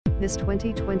This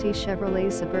 2020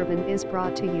 Chevrolet Suburban is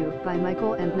brought to you by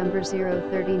Michael and number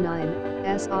 039,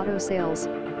 S Auto Sales.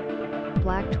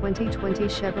 Black 2020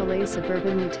 Chevrolet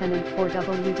Suburban Lieutenant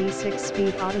 4WD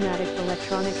 6-speed automatic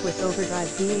electronic with overdrive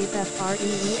V8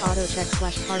 FREE auto check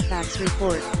 / Carfax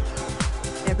report.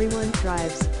 Everyone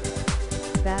drives.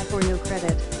 Bad or no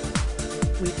credit.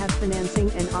 We have financing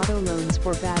and auto loans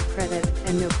for bad credit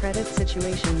and no credit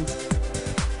situations.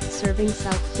 Serving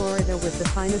South Florida with the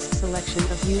finest selection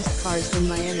of used cars in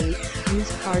Miami,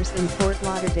 used cars in Fort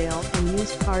Lauderdale and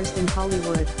used cars in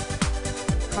Hollywood.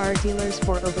 Car dealers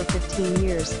for over 15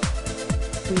 years.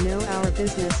 We know our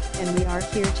business and we are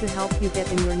here to help you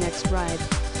get in your next ride.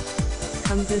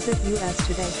 Come visit us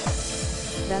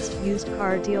today. Best used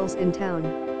car deals in town.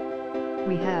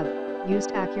 We have used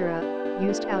Acura,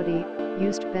 used Audi,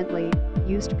 used Bentley,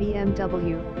 used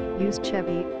BMW, used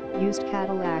Chevy, used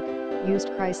Cadillac, used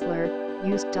Chrysler,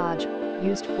 used Dodge,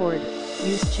 used Ford,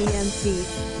 used GMC,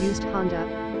 used Honda,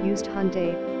 used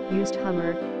Hyundai, used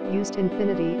Hummer, used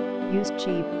Infiniti, used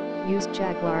Jeep, used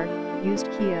Jaguar, used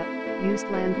Kia, used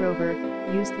Land Rover,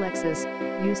 used Lexus,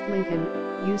 used Lincoln,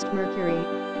 used Mercury,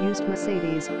 used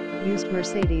Mercedes, used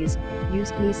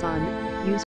Nissan, used